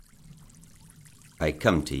I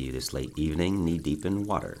come to you this late evening knee-deep in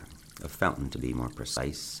water, a fountain to be more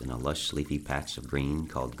precise, in a lush leafy patch of green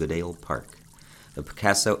called Goodale Park, the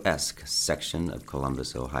Picasso-esque section of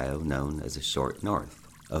Columbus, Ohio, known as the Short North,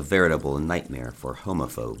 a veritable nightmare for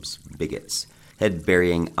homophobes, bigots,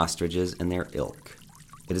 head-burying ostriches and their ilk.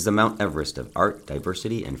 It is the Mount Everest of art,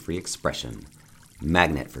 diversity, and free expression,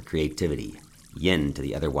 magnet for creativity, yin to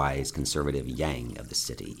the otherwise conservative yang of the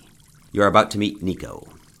city. You are about to meet Nico,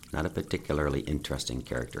 not a particularly interesting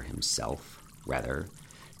character himself, rather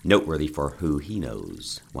noteworthy for who he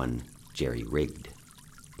knows, one Jerry Wrigdd.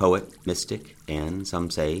 Poet, mystic, and, some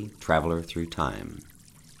say, traveler through time.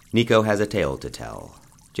 Nico has a tale to tell,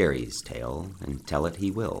 Jerry's tale, and tell it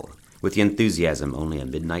he will, with the enthusiasm only a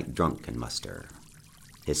midnight drunk can muster.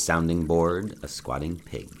 His sounding board, a squatting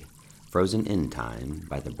pig, frozen in time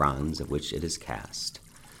by the bronze of which it is cast,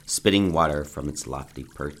 spitting water from its lofty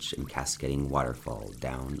perch and cascading waterfall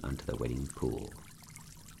down onto the waiting pool.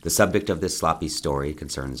 The subject of this sloppy story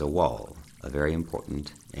concerns a wall, a very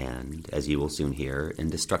important and, as you will soon hear,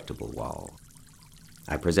 indestructible wall.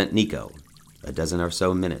 I present Nico, a dozen or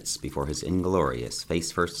so minutes before his inglorious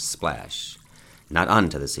face-first splash, not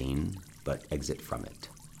onto the scene, but exit from it.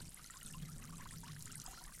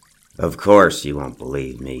 Of course you won't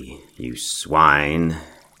believe me, you swine.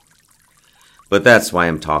 But that's why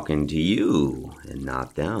I'm talking to you, and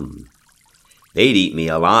not them. They'd eat me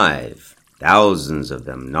alive, thousands of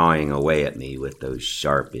them gnawing away at me with those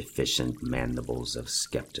sharp, efficient mandibles of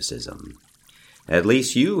skepticism. At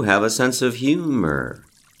least you have a sense of humor,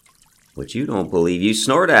 which you don't believe you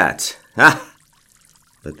snort at. Ha!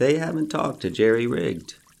 But they haven't talked to Jerry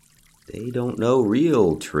Wrigdd. They don't know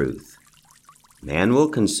real truth. Man will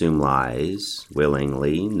consume lies,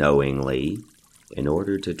 willingly, knowingly, in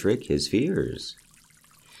order to trick his fears.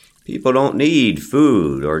 People don't need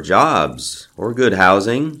food or jobs or good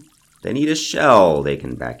housing. They need a shell they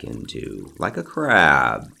can back into, like a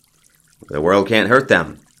crab. The world can't hurt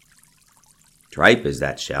them. Tripe is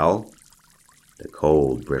that shell, the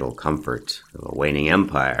cold, brittle comfort of a waning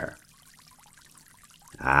empire.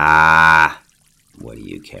 Ah, what do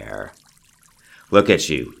you care? Look at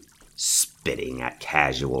you, spitting at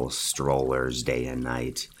casual strollers day and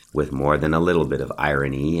night, with more than a little bit of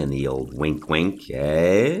irony in the old wink-wink,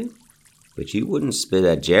 eh? But you wouldn't spit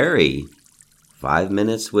at Jerry. 5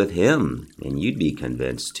 minutes with him, and you'd be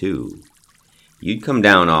convinced, too. You'd come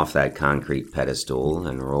down off that concrete pedestal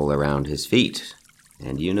and roll around his feet.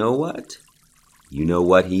 And you know what? You know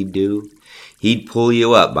what he'd do? He'd pull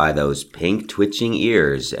you up by those pink twitching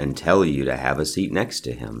ears and tell you to have a seat next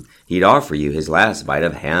to him. He'd offer you his last bite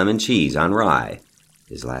of ham and cheese on rye,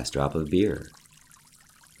 his last drop of beer.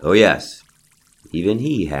 Oh yes, even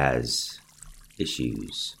he has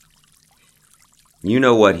issues. You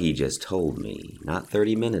know what he just told me, not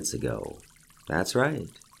 30 minutes ago. That's right.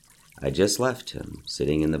 I just left him,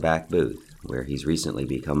 sitting in the back booth, where he's recently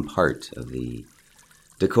become part of the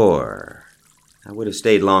decor. I would have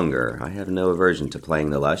stayed longer. I have no aversion to playing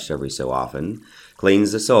the lush every so often.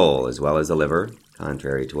 Cleans the soul as well as the liver,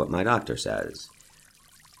 contrary to what my doctor says.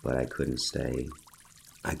 But I couldn't stay.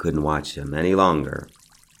 I couldn't watch him any longer.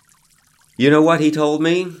 You know what he told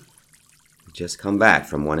me? He'd just come back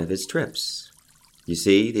from one of his trips. You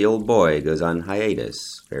see, the old boy goes on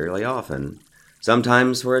hiatus fairly often.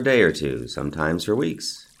 Sometimes for a day or two, sometimes for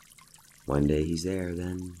weeks. One day he's there,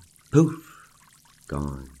 then poof,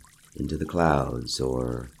 gone. Into the clouds,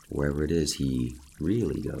 or wherever it is he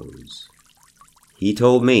really goes. He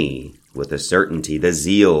told me, with the certainty, the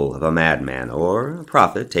zeal of a madman, or a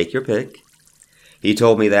prophet, take your pick. He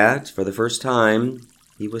told me that, for the first time,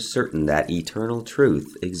 he was certain that eternal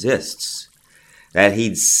truth exists, that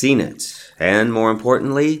he'd seen it, and more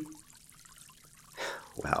importantly,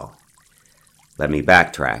 well, let me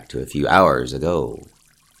backtrack to a few hours ago.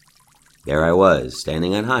 There I was,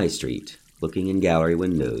 standing on High Street, looking in gallery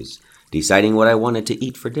windows, deciding what I wanted to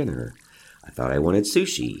eat for dinner. I thought I wanted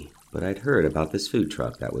sushi, but I'd heard about this food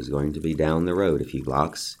truck that was going to be down the road a few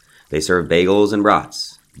blocks. They serve bagels and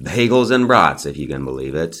brats. Bagels and brats, if you can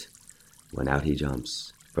believe it. When out he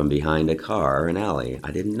jumps, from behind a car, an alley.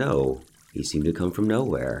 I didn't know. He seemed to come from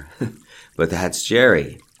nowhere. But that's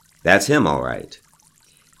Jerry. That's him, all right.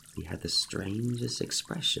 He had the strangest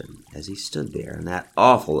expression as he stood there in that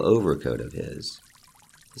awful overcoat of his.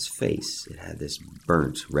 His face, it had this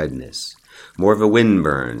burnt redness, more of a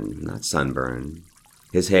windburn, not sunburn.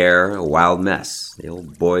 His hair, a wild mess. The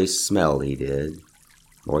old boy smelled, he did,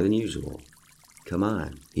 more than usual. Come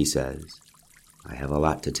on, he says. I have a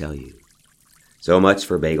lot to tell you. So much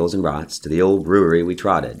for bagels and brats. To the old brewery we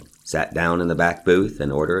trotted, sat down in the back booth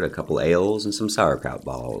and ordered a couple ales and some sauerkraut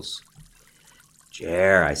balls.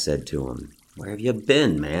 Jer, I said to him, Where have you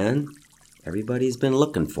been, man? Everybody's been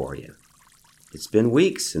looking for you. It's been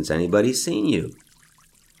weeks since anybody's seen you."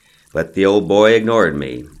 But the old boy ignored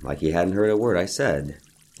me, like he hadn't heard a word I said.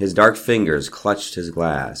 His dark fingers clutched his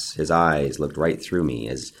glass. His eyes looked right through me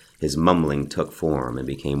as his mumbling took form and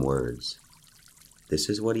became words. This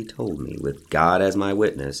is what he told me, with God as my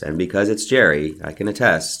witness, and because it's Jerry, I can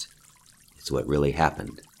attest, it's what really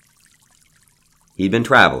happened. He'd been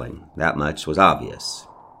traveling, that much was obvious.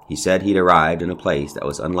 He said he'd arrived in a place that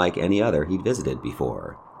was unlike any other he'd visited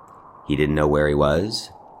before. He didn't know where he was.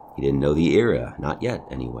 He didn't know the era, not yet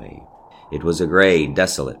anyway. It was a gray,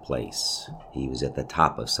 desolate place. He was at the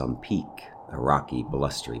top of some peak, a rocky,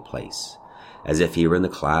 blustery place, as if he were in the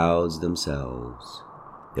clouds themselves.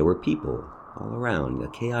 There were people all around, a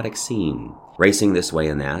chaotic scene, racing this way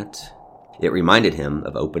and that. It reminded him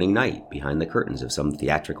of opening night behind the curtains of some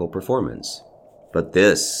theatrical performance. But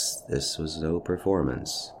this was no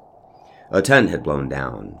performance. A tent had blown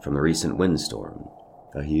down from the recent windstorm.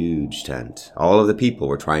 A huge tent. All of the people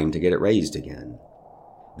were trying to get it raised again.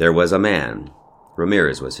 There was a man,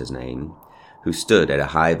 Ramirez was his name, who stood at a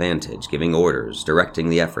high vantage, giving orders, directing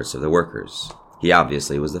the efforts of the workers. He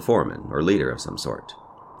obviously was the foreman, or leader of some sort.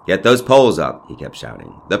 "Get those poles up," he kept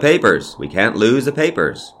shouting. "The papers! We can't lose the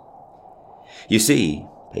papers!" You see,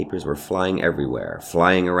 papers were flying everywhere,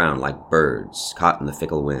 flying around like birds, caught in the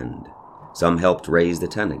fickle wind. Some helped raise the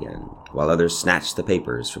tent again, while others snatched the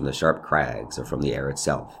papers from the sharp crags or from the air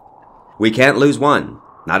itself. "We can't lose one!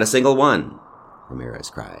 Not a single one!" Ramirez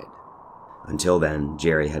cried. Until then,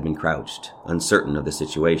 Jerry had been crouched, uncertain of the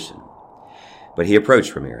situation. But he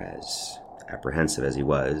approached Ramirez. Apprehensive as he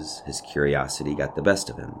was, his curiosity got the best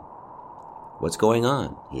of him. "What's going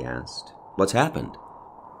on?" he asked. "What's happened?"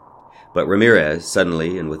 But Ramirez,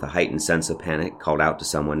 suddenly and with a heightened sense of panic, called out to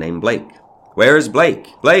someone named Blake. "Where's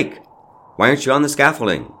Blake? Blake! Why aren't you on the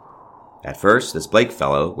scaffolding?" At first, this Blake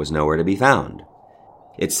fellow was nowhere to be found.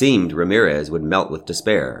 It seemed Ramirez would melt with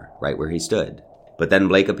despair, right where he stood. But then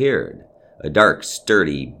Blake appeared, a dark,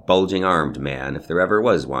 sturdy, bulging-armed man, if there ever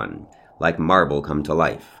was one, like marble come to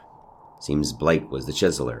life. Seems Blake was the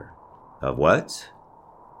chiseler. Of what?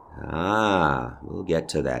 We'll get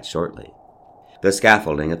to that shortly. The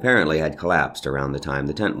scaffolding apparently had collapsed around the time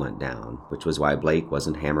the tent went down, which was why Blake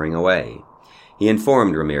wasn't hammering away. He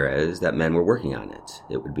informed Ramirez that men were working on it.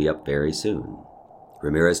 It would be up very soon.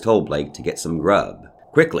 Ramirez told Blake to get some grub,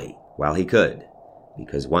 quickly, while he could,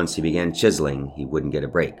 because once he began chiseling, he wouldn't get a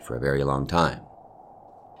break for a very long time.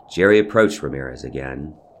 Jerry approached Ramirez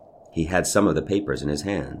again. He had some of the papers in his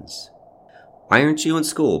hands. "Why aren't you in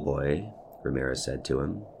school, boy?" Ramirez said to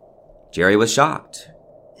him. Jerry was shocked.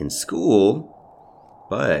 In school?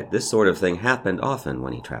 But this sort of thing happened often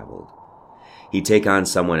when he traveled. He'd take on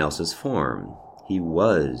someone else's form. He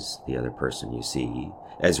was the other person, you see,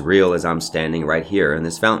 as real as I'm standing right here in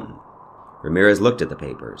this fountain. Ramirez looked at the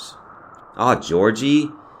papers.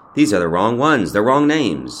 Georgie, these are the wrong ones, the wrong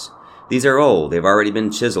names. These are old, they've already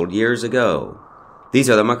been chiseled years ago. These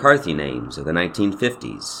are the McCarthy names of the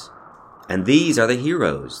 1950s. And these are the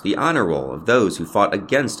heroes, the honor roll of those who fought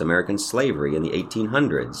against American slavery in the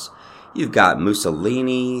 1800s. You've got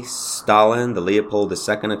Mussolini, Stalin, the Leopold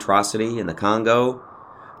II atrocity in the Congo,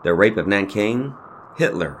 the rape of Nanking,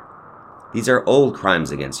 Hitler. These are old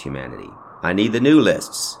crimes against humanity. I need the new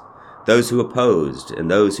lists, those who opposed and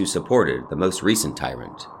those who supported the most recent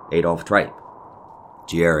tyrant, Adolf Tripe.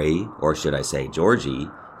 Jerry, or should I say Georgie,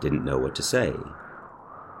 didn't know what to say.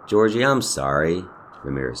 Georgie, I'm sorry,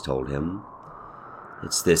 Ramirez told him.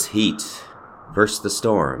 It's this heat, first the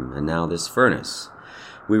storm, and now this furnace.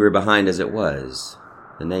 We were behind as it was.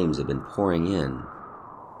 The names had been pouring in.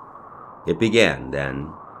 It began,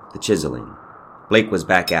 then, the chiseling. Blake was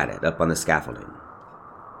back at it, up on the scaffolding.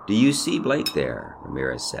 Do you see Blake there?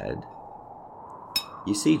 Ramirez said.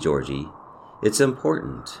 You see, Georgie, it's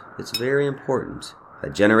important, it's very important,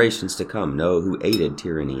 that generations to come know who aided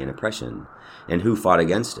tyranny and oppression, and who fought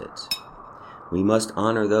against it. We must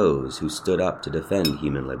honor those who stood up to defend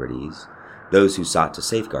human liberties, those who sought to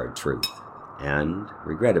safeguard truth, and,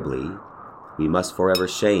 regrettably, we must forever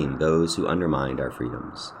shame those who undermined our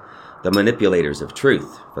freedoms, the manipulators of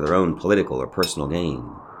truth for their own political or personal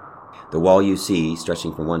gain. The wall you see,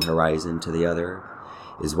 stretching from one horizon to the other,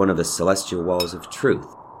 is one of the celestial walls of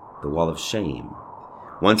truth, the wall of shame.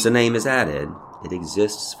 Once a name is added, it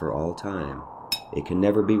exists for all time. It can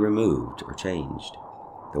never be removed or changed.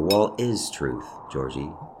 The wall is truth,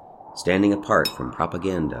 Georgie, standing apart from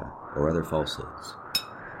propaganda or other falsehoods.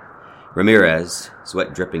 Ramirez,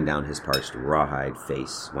 sweat dripping down his parched, rawhide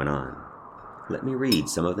face, went on. Let me read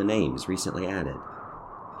some of the names recently added.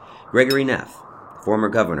 Gregory Neff, former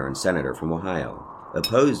governor and senator from Ohio,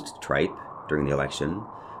 opposed Tripe during the election,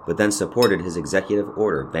 but then supported his executive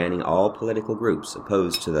order banning all political groups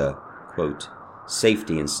opposed to the, quote,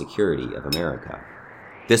 safety and security of America.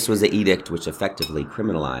 This was the edict which effectively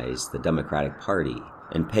criminalized the Democratic Party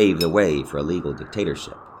and paved the way for a legal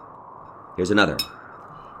dictatorship. Here's another.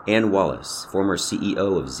 Ann Wallace, former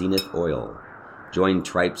CEO of Zenith Oil, joined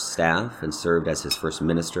Tripe's staff and served as his first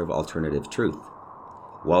Minister of Alternative Truth.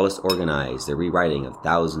 Wallace organized the rewriting of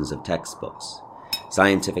thousands of textbooks,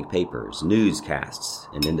 scientific papers, newscasts,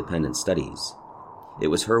 and independent studies. It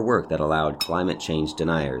was her work that allowed climate change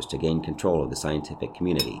deniers to gain control of the scientific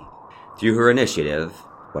community. Through her initiative,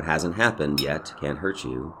 what hasn't happened yet can't hurt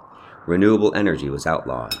you, renewable energy was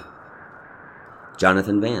outlawed.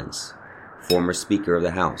 Jonathan Vance, former Speaker of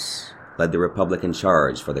the House, led the Republican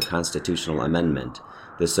charge for the constitutional amendment,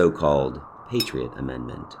 the so-called Patriot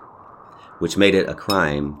Amendment, which made it a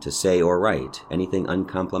crime to say or write anything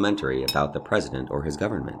uncomplimentary about the president or his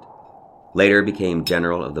government. Later became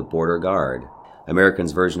General of the Border Guard,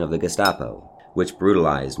 Americans' version of the Gestapo, which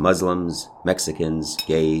brutalized Muslims, Mexicans,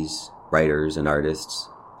 gays, writers and artists,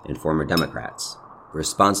 and former Democrats,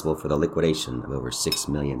 responsible for the liquidation of over 6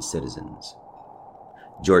 million citizens.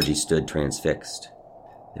 Georgie stood transfixed.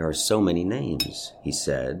 "There are so many names," he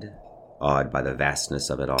said, awed by the vastness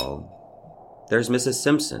of it all. "There's Mrs.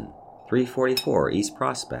 Simpson, 344 East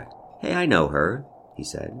Prospect. Hey, I know her," he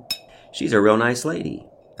said. "She's a real nice lady.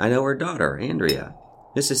 I know her daughter, Andrea.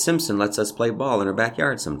 Mrs. Simpson lets us play ball in her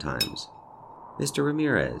backyard sometimes. Mr.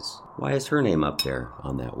 Ramirez, why is her name up there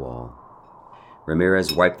on that wall?"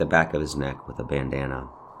 Ramirez wiped the back of his neck with a bandana.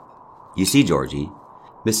 "You see, Georgie,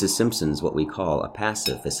 Mrs. Simpson's what we call a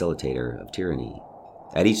passive facilitator of tyranny.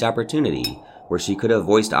 At each opportunity where she could have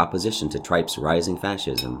voiced opposition to Tripe's rising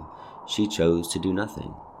fascism, she chose to do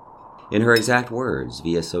nothing. In her exact words,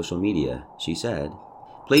 via social media, she said,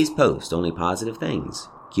 'Please post only positive things.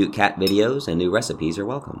 Cute cat videos and new recipes are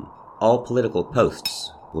welcome. All political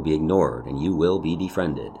posts will be ignored and you will be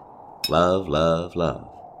defriended. Love, love, love.'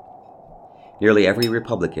 Nearly every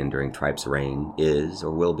Republican during Tripe's reign is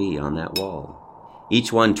or will be on that wall.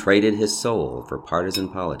 Each one traded his soul for partisan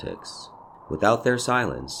politics. Without their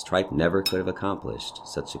silence, Tripe never could have accomplished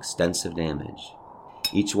such extensive damage.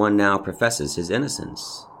 Each one now professes his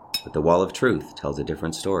innocence, but the wall of truth tells a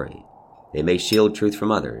different story. They may shield truth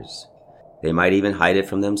from others. They might even hide it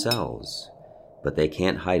from themselves, but they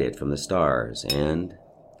can't hide it from the stars and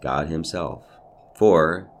God himself.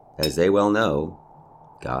 For, as they well know,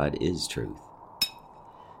 God is truth."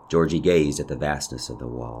 Georgie gazed at the vastness of the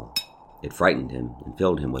wall. It frightened him and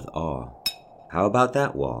filled him with awe. "How about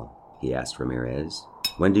that wall?" he asked Ramirez.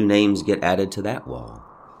 "When do names get added to that wall?"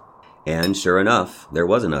 And sure enough, there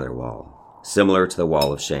was another wall, similar to the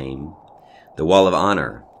wall of shame. The wall of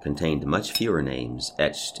honor contained much fewer names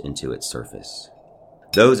etched into its surface.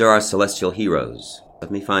 "Those are our celestial heroes.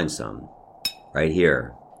 Let me find some. Right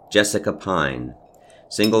here. Jessica Pine,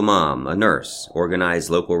 single mom, a nurse, organized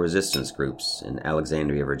local resistance groups in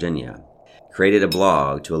Alexandria, Virginia. Created a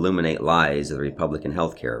blog to illuminate lies of the Republican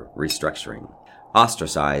healthcare restructuring.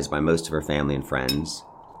 Ostracized by most of her family and friends.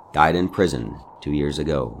 Died in prison 2 years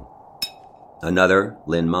ago. Another,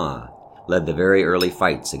 Lynn Ma, led the very early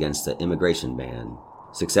fights against the immigration ban.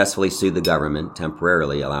 Successfully sued the government,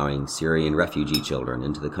 temporarily allowing Syrian refugee children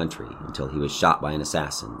into the country until he was shot by an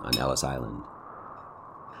assassin on Ellis Island.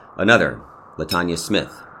 Another, Latanya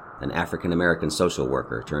Smith, an African-American social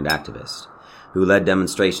worker turned activist, who led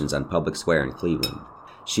demonstrations on Public Square in Cleveland.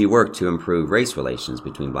 She worked to improve race relations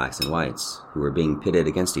between blacks and whites, who were being pitted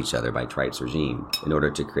against each other by Tripe's regime in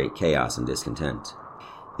order to create chaos and discontent.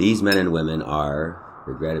 These men and women are,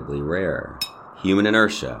 regrettably, rare. Human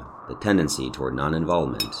inertia, the tendency toward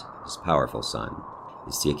non-involvement, is powerful, son.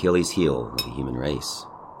 It's the Achilles heel of the human race."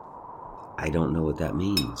 "I don't know what that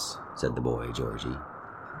means," said the boy, Georgie.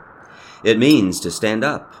 "It means to stand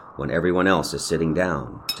up when everyone else is sitting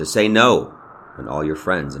down, to say no when all your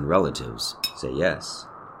friends and relatives say yes,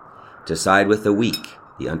 to side with the weak,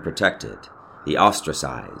 the unprotected, the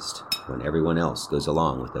ostracized, when everyone else goes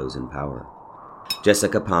along with those in power.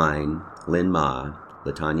 Jessica Pine, Lynn Ma,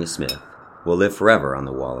 Latanya Smith will live forever on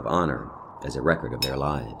the Wall of Honor as a record of their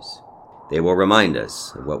lives. They will remind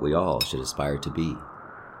us of what we all should aspire to be."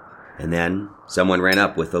 And then someone ran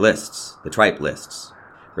up with the lists, the Tripe lists.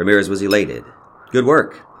 Ramirez was elated. "Good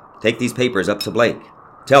work. Take these papers up to Blake.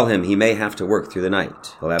 Tell him he may have to work through the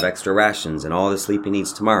night. He'll have extra rations and all the sleep he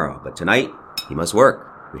needs tomorrow, but tonight he must work.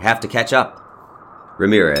 We have to catch up."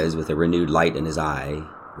 Ramirez, with a renewed light in his eye,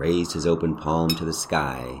 raised his open palm to the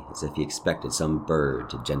sky as if he expected some bird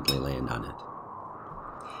to gently land on it.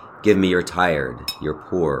 "Give me your tired, your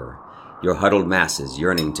poor, your huddled masses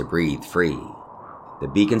yearning to breathe free. The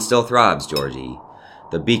beacon still throbs, Georgie.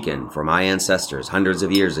 The beacon for my ancestors hundreds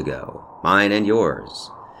of years ago, mine and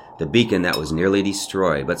yours. The beacon that was nearly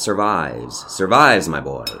destroyed, but survives, my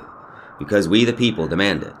boy, because we the people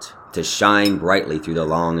demand it, to shine brightly through the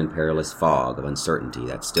long and perilous fog of uncertainty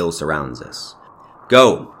that still surrounds us.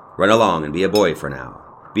 Go, run along and be a boy for now.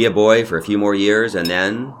 Be a boy for a few more years, and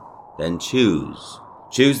then choose.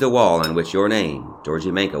 Choose the wall on which your name,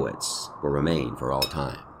 Georgie Mankiewicz, will remain for all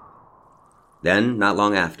time. Then, not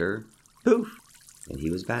long after, poof, and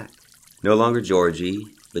he was back. No longer Georgie,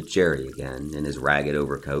 but Jerry again, in his ragged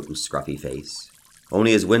overcoat and scruffy face.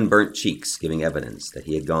 Only his wind-burnt cheeks giving evidence that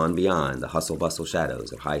he had gone beyond the hustle-bustle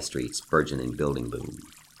shadows of High Street's burgeoning building boom.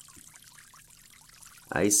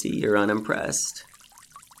 I see you're unimpressed.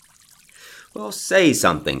 Well, say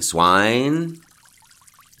something, swine.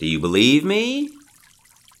 Do you believe me?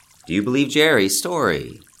 Do you believe Jerry's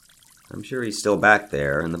story? I'm sure he's still back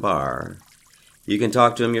there in the bar. You can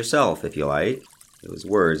talk to him yourself if you like. Those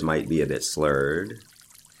words might be a bit slurred.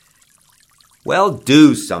 Well,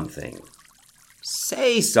 do something.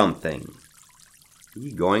 Say something. Are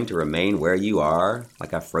you going to remain where you are,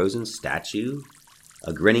 like a frozen statue?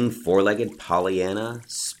 A grinning four-legged Pollyanna,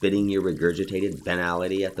 spitting your regurgitated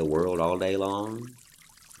banality at the world all day long?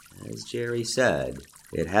 As Jerry said,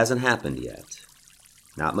 it hasn't happened yet.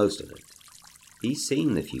 Not most of it. He's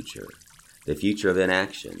seen the future of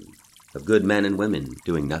inaction, of good men and women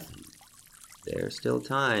doing nothing. There's still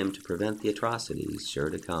time to prevent the atrocities sure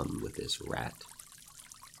to come with this rat.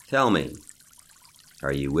 Tell me,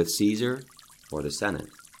 are you with Caesar or the Senate?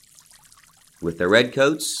 With the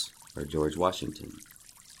Redcoats or George Washington?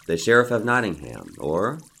 The Sheriff of Nottingham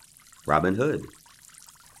or Robin Hood?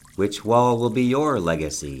 Which wall will be your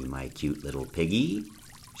legacy, my cute little piggy?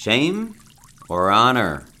 Shame or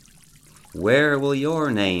honor? Where will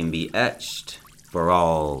your name be etched for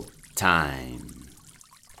all time?